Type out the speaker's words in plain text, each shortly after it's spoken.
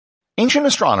Ancient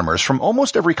astronomers from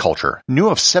almost every culture knew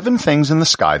of 7 things in the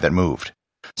sky that moved.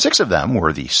 6 of them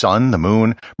were the Sun, the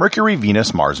Moon, Mercury,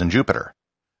 Venus, Mars, and Jupiter.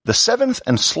 The 7th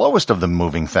and slowest of the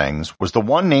moving things was the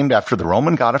one named after the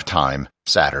Roman god of time,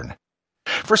 Saturn.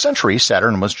 For centuries,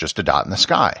 Saturn was just a dot in the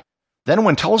sky. Then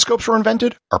when telescopes were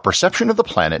invented, our perception of the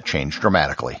planet changed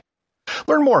dramatically.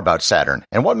 Learn more about Saturn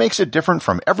and what makes it different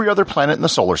from every other planet in the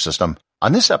solar system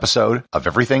on this episode of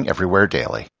Everything Everywhere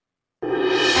Daily.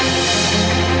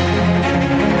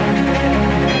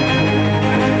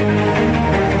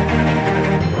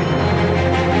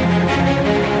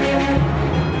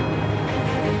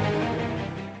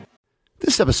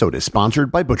 This episode is sponsored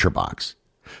by ButcherBox.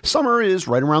 Summer is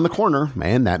right around the corner,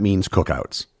 and that means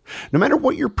cookouts. No matter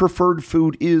what your preferred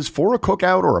food is for a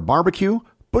cookout or a barbecue,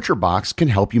 ButcherBox can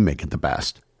help you make it the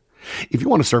best. If you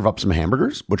want to serve up some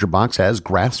hamburgers, ButcherBox has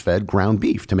grass-fed ground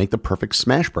beef to make the perfect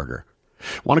smash burger.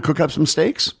 Want to cook up some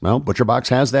steaks? Well, ButcherBox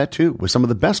has that too, with some of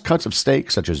the best cuts of steak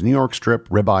such as New York strip,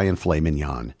 ribeye, and filet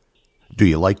mignon. Do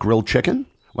you like grilled chicken?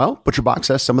 Well, ButcherBox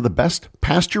has some of the best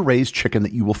pasture-raised chicken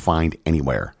that you will find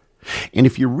anywhere. And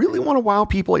if you really want to wow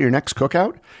people at your next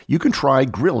cookout, you can try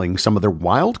grilling some of their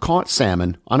wild-caught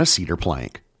salmon on a cedar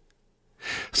plank.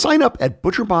 Sign up at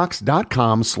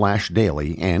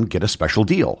butcherbox.com/daily and get a special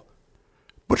deal.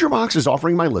 ButcherBox is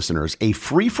offering my listeners a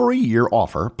free for a year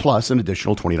offer plus an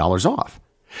additional $20 off.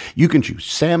 You can choose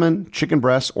salmon, chicken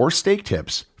breasts, or steak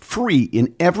tips free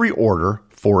in every order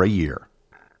for a year.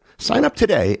 Sign up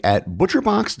today at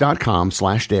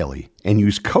butcherbox.com/daily and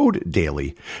use code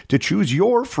DAILY to choose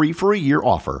your free for a year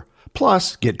offer,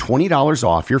 plus get $20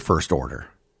 off your first order.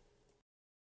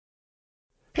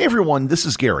 Hey everyone, this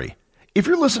is Gary. If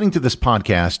you're listening to this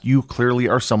podcast, you clearly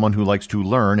are someone who likes to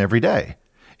learn every day.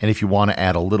 And if you want to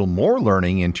add a little more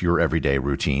learning into your everyday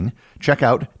routine, check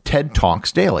out TED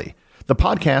Talks Daily, the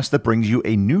podcast that brings you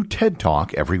a new TED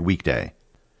Talk every weekday.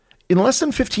 In less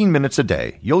than 15 minutes a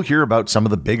day, you'll hear about some of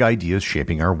the big ideas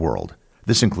shaping our world.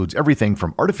 This includes everything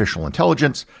from artificial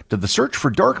intelligence to the search for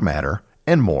dark matter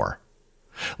and more.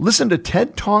 Listen to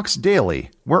TED Talks Daily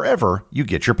wherever you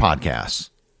get your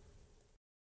podcasts.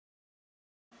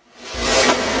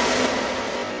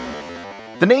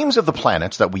 The names of the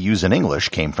planets that we use in English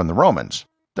came from the Romans.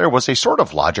 There was a sort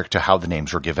of logic to how the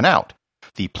names were given out.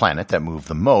 The planet that moved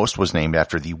the most was named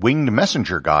after the winged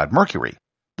messenger god Mercury.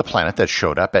 The planet that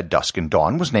showed up at dusk and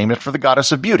dawn was named after the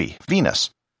goddess of beauty, Venus.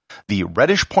 The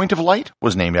reddish point of light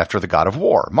was named after the god of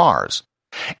war, Mars.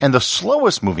 And the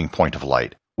slowest moving point of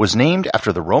light was named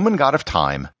after the Roman god of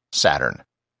time, Saturn.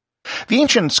 The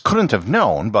ancients couldn't have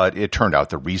known, but it turned out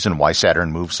the reason why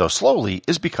Saturn moved so slowly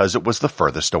is because it was the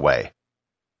furthest away.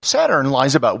 Saturn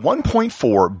lies about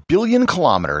 1.4 billion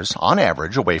kilometers on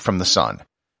average away from the Sun.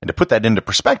 And to put that into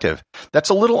perspective, that's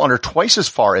a little under twice as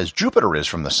far as Jupiter is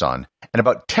from the Sun, and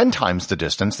about 10 times the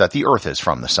distance that the Earth is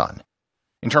from the Sun.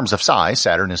 In terms of size,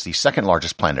 Saturn is the second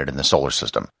largest planet in the solar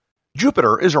system.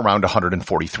 Jupiter is around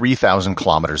 143,000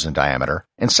 kilometers in diameter,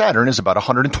 and Saturn is about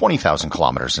 120,000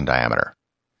 kilometers in diameter.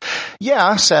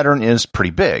 Yeah, Saturn is pretty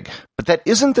big, but that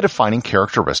isn't the defining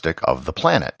characteristic of the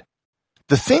planet.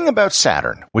 The thing about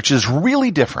Saturn, which is really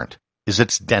different, is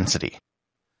its density.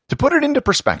 To put it into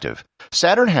perspective,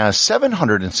 Saturn has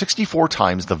 764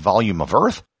 times the volume of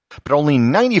Earth, but only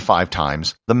 95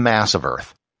 times the mass of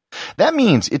Earth. That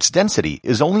means its density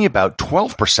is only about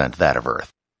 12% that of Earth.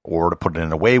 Or to put it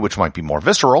in a way which might be more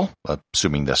visceral,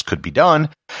 assuming this could be done,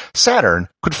 Saturn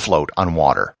could float on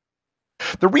water.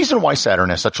 The reason why Saturn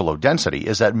has such a low density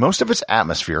is that most of its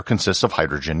atmosphere consists of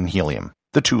hydrogen and helium,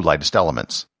 the two lightest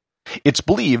elements. It's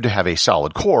believed to have a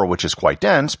solid core which is quite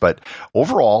dense, but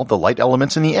overall the light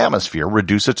elements in the atmosphere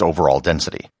reduce its overall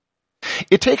density.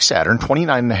 It takes Saturn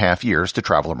 29.5 years to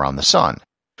travel around the Sun,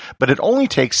 but it only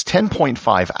takes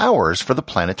 10.5 hours for the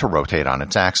planet to rotate on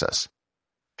its axis.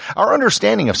 Our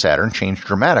understanding of Saturn changed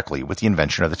dramatically with the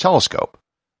invention of the telescope.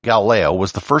 Galileo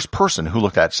was the first person who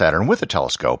looked at Saturn with a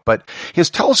telescope, but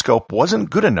his telescope wasn't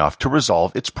good enough to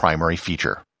resolve its primary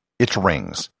feature, its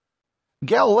rings.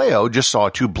 Galileo just saw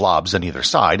 2 blobs on either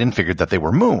side and figured that they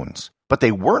were moons, but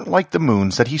they weren't like the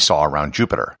moons that he saw around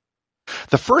Jupiter.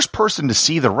 The first person to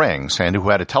see the rings and who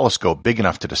had a telescope big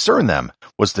enough to discern them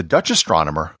was the Dutch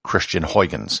astronomer Christian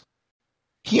Huygens.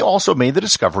 He also made the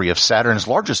discovery of Saturn's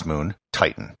largest moon,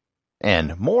 Titan.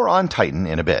 And more on Titan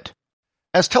in a bit.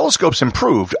 As telescopes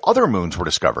improved, other moons were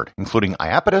discovered, including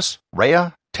Iapetus,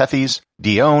 Rhea, Tethys,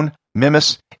 Dione,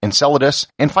 Mimas, Enceladus,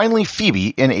 and finally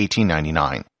Phoebe in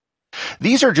 1899.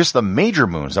 These are just the major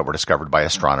moons that were discovered by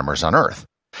astronomers on Earth.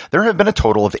 There have been a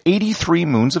total of 83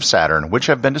 moons of Saturn which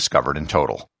have been discovered in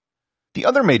total. The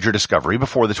other major discovery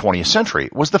before the 20th century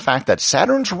was the fact that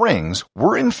Saturn's rings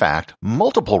were in fact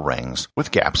multiple rings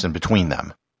with gaps in between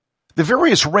them. The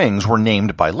various rings were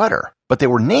named by letter, but they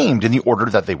were named in the order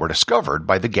that they were discovered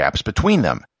by the gaps between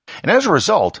them, and as a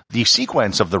result, the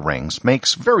sequence of the rings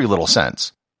makes very little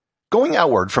sense. Going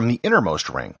outward from the innermost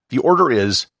ring, the order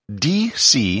is D,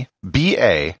 C, B,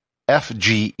 A, F,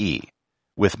 G, E,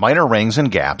 with minor rings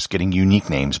and gaps getting unique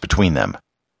names between them.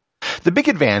 The big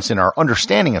advance in our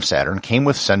understanding of Saturn came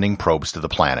with sending probes to the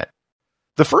planet.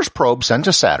 The first probe sent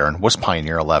to Saturn was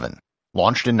Pioneer 11.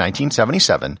 Launched in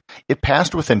 1977, it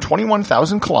passed within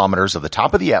 21,000 kilometers of the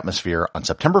top of the atmosphere on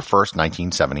September 1,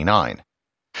 1979.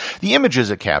 The images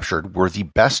it captured were the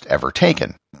best ever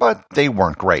taken, but they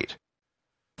weren't great.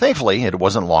 Thankfully, it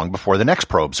wasn't long before the next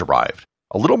probes arrived.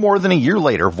 A little more than a year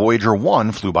later, Voyager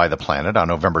 1 flew by the planet on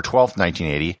November 12,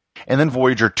 1980, and then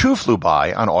Voyager 2 flew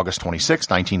by on August 26,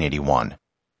 1981.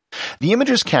 The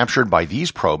images captured by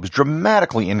these probes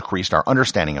dramatically increased our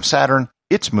understanding of Saturn,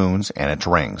 its moons, and its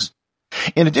rings.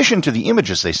 In addition to the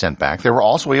images they sent back, they were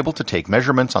also able to take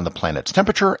measurements on the planet's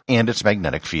temperature and its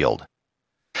magnetic field.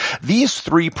 These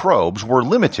 3 probes were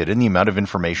limited in the amount of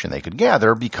information they could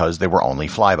gather because they were only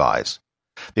flybys.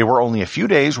 They were only a few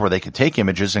days where they could take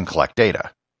images and collect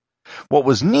data. What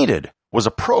was needed was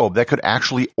a probe that could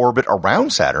actually orbit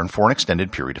around Saturn for an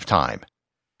extended period of time.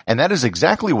 And that is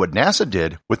exactly what NASA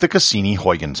did with the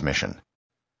Cassini-Huygens mission.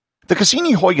 The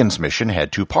Cassini-Huygens mission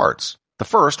had 2 parts. The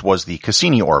first was the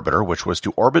Cassini orbiter, which was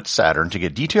to orbit Saturn to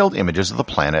get detailed images of the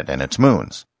planet and its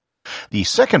moons. The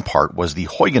second part was the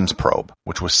Huygens probe,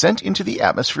 which was sent into the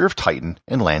atmosphere of Titan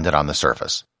and landed on the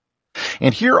surface.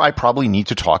 And here I probably need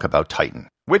to talk about Titan,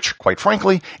 which, quite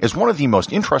frankly, is one of the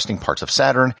most interesting parts of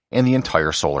Saturn and the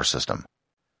entire solar system.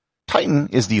 Titan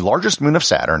is the largest moon of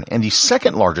Saturn and the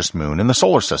second largest moon in the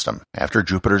solar system, after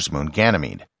Jupiter's moon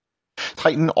Ganymede.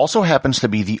 Titan also happens to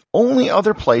be the only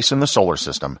other place in the solar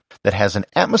system that has an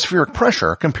atmospheric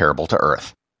pressure comparable to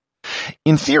Earth.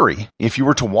 In theory, if you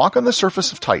were to walk on the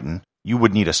surface of Titan, you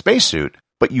would need a spacesuit,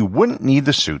 but you wouldn't need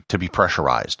the suit to be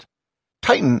pressurized.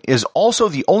 Titan is also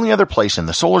the only other place in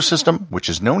the solar system which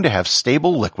is known to have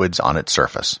stable liquids on its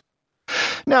surface.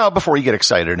 Now, before you get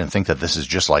excited and think that this is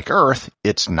just like Earth,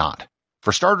 it's not.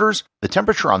 For starters, the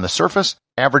temperature on the surface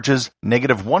averages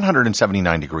negative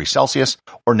 179 degrees Celsius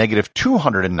or negative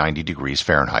 290 degrees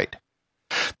Fahrenheit.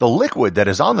 The liquid that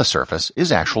is on the surface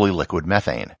is actually liquid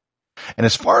methane. And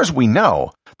as far as we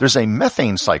know, there's a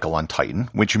methane cycle on Titan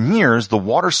which mirrors the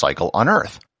water cycle on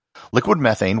Earth. Liquid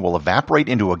methane will evaporate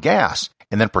into a gas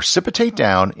and then precipitate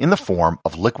down in the form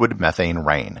of liquid methane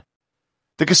rain.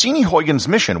 The Cassini-Huygens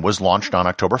mission was launched on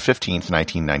October 15,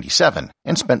 1997,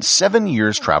 and spent 7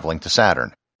 years traveling to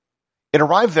Saturn. It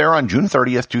arrived there on June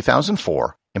 30,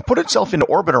 2004, and put itself into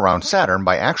orbit around Saturn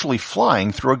by actually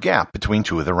flying through a gap between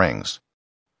 2 of the rings.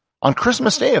 On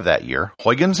Christmas Day of that year,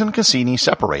 Huygens and Cassini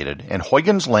separated, and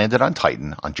Huygens landed on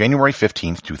Titan on January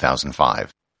 15, 2005.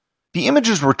 The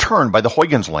images returned by the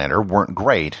Huygens lander weren't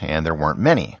great, and there weren't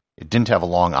many. It didn't have a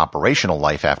long operational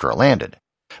life after it landed.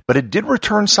 But it did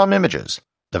return some images,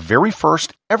 the very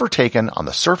first ever taken on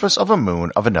the surface of a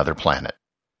moon of another planet.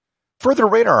 Further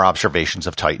radar observations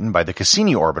of Titan by the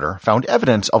Cassini orbiter found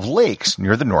evidence of lakes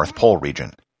near the North Pole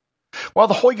region. While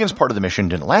the Huygens part of the mission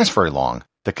didn't last very long,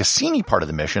 the Cassini part of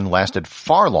the mission lasted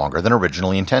far longer than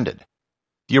originally intended.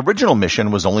 The original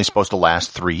mission was only supposed to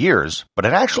last 3 years, but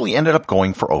it actually ended up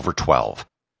going for over 12.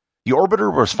 The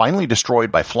orbiter was finally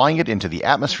destroyed by flying it into the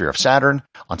atmosphere of Saturn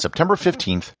on September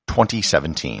 15,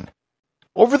 2017.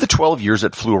 Over the 12 years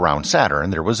it flew around Saturn,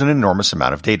 there was an enormous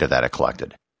amount of data that it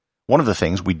collected. One of the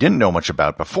things we didn't know much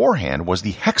about beforehand was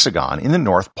the hexagon in the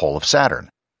North Pole of Saturn.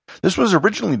 This was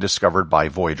originally discovered by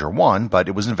Voyager 1, but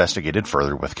it was investigated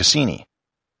further with Cassini.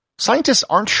 Scientists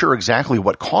aren't sure exactly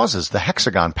what causes the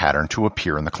hexagon pattern to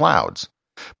appear in the clouds,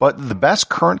 but the best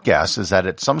current guess is that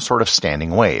it's some sort of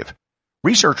standing wave.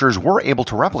 Researchers were able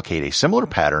to replicate a similar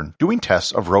pattern doing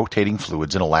tests of rotating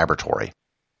fluids in a laboratory.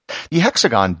 The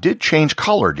hexagon did change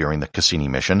color during the Cassini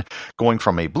mission, going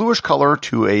from a bluish color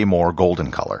to a more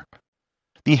golden color.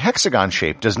 The hexagon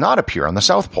shape does not appear on the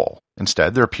South Pole.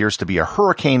 Instead, there appears to be a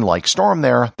hurricane-like storm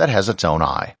there that has its own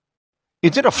eye.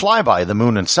 It did a flyby of the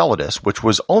moon Enceladus, which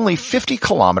was only 50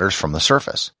 kilometers from the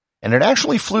surface, and it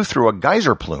actually flew through a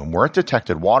geyser plume where it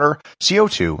detected water,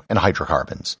 CO2, and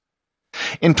hydrocarbons.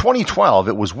 In 2012,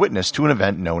 it was witness to an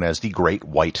event known as the Great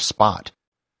White Spot.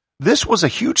 This was a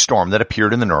huge storm that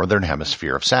appeared in the northern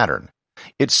hemisphere of Saturn.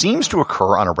 It seems to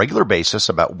occur on a regular basis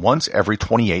about once every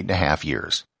 28.5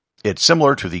 years. It's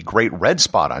similar to the Great Red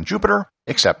Spot on Jupiter,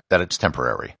 except that it's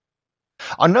temporary.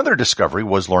 Another discovery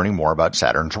was learning more about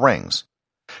Saturn's rings.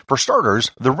 For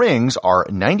starters, the rings are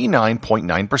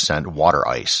 99.9% water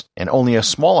ice and only a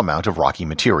small amount of rocky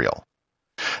material.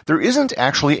 There isn't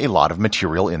actually a lot of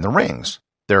material in the rings.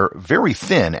 They're very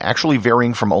thin, actually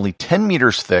varying from only 10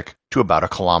 meters thick to about a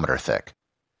kilometer thick.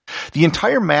 The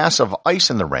entire mass of ice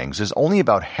in the rings is only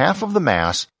about half of the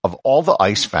mass of all the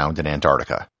ice found in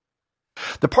Antarctica.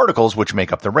 The particles which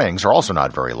make up the rings are also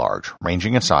not very large,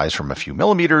 ranging in size from a few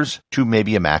millimeters to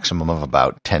maybe a maximum of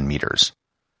about 10 meters.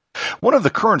 One of the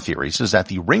current theories is that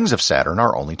the rings of Saturn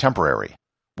are only temporary.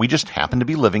 We just happen to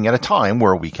be living at a time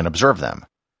where we can observe them.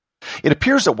 It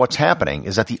appears that what's happening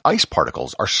is that the ice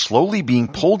particles are slowly being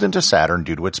pulled into Saturn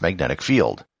due to its magnetic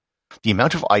field. The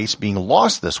amount of ice being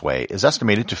lost this way is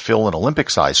estimated to fill an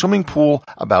Olympic-sized swimming pool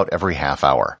about every half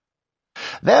hour.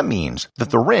 That means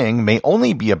that the ring may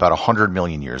only be about 100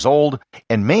 million years old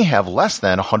and may have less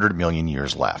than 100 million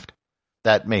years left.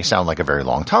 That may sound like a very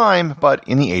long time, but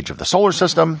in the age of the solar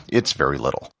system, it's very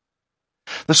little.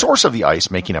 The source of the ice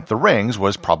making up the rings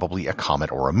was probably a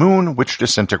comet or a moon, which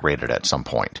disintegrated at some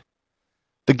point.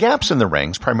 The gaps in the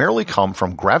rings primarily come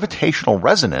from gravitational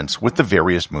resonance with the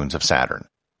various moons of Saturn.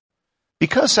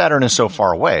 Because Saturn is so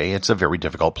far away, it's a very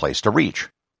difficult place to reach.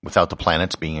 Without the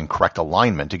planets being in correct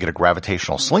alignment to get a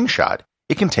gravitational slingshot,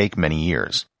 it can take many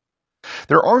years.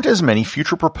 There aren't as many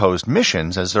future proposed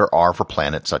missions as there are for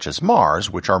planets such as Mars,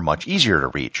 which are much easier to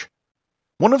reach.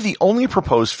 One of the only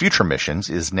proposed future missions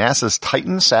is NASA's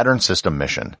Titan Saturn System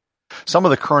mission. Some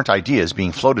of the current ideas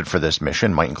being floated for this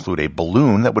mission might include a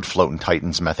balloon that would float in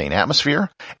Titan's methane atmosphere,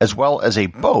 as well as a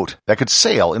boat that could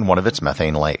sail in one of its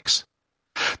methane lakes.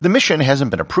 The mission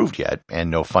hasn't been approved yet, and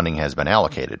no funding has been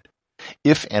allocated.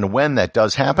 If and when that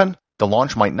does happen, the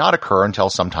launch might not occur until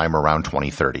sometime around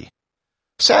 2030.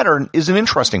 Saturn is an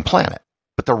interesting planet,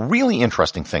 but the really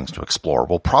interesting things to explore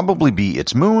will probably be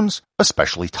its moons,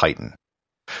 especially Titan.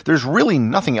 There's really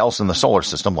nothing else in the solar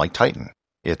system like Titan.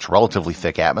 Its relatively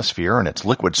thick atmosphere and its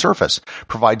liquid surface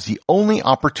provides the only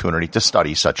opportunity to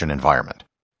study such an environment.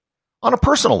 On a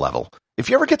personal level, if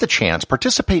you ever get the chance,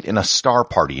 participate in a star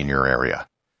party in your area.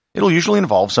 It'll usually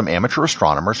involve some amateur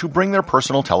astronomers who bring their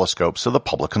personal telescopes so the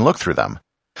public can look through them.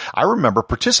 I remember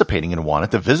participating in one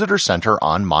at the Visitor Center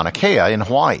on Mauna Kea in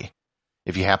Hawaii.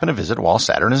 If you happen to visit while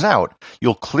Saturn is out,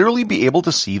 you'll clearly be able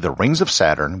to see the rings of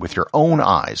Saturn with your own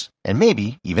eyes, and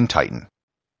maybe even Titan.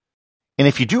 And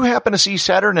if you do happen to see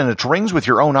Saturn and its rings with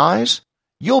your own eyes,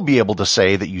 you'll be able to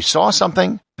say that you saw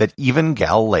something that even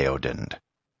Galileo didn't.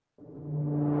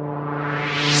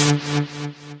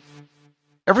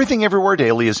 Everything Everywhere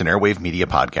Daily is an Airwave Media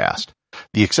podcast.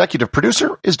 The executive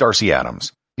producer is Darcy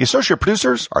Adams. The associate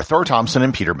producers are Thor Thompson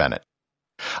and Peter Bennett.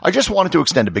 I just wanted to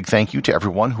extend a big thank you to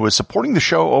everyone who is supporting the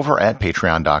show over at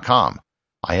Patreon.com.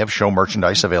 I have show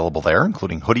merchandise available there,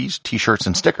 including hoodies, t-shirts,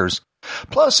 and stickers.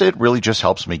 Plus, it really just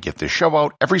helps me get this show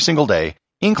out every single day,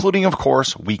 including, of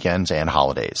course, weekends and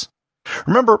holidays.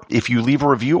 Remember, if you leave a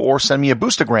review or send me a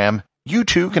boostagram, you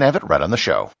too can have it read on the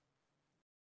show.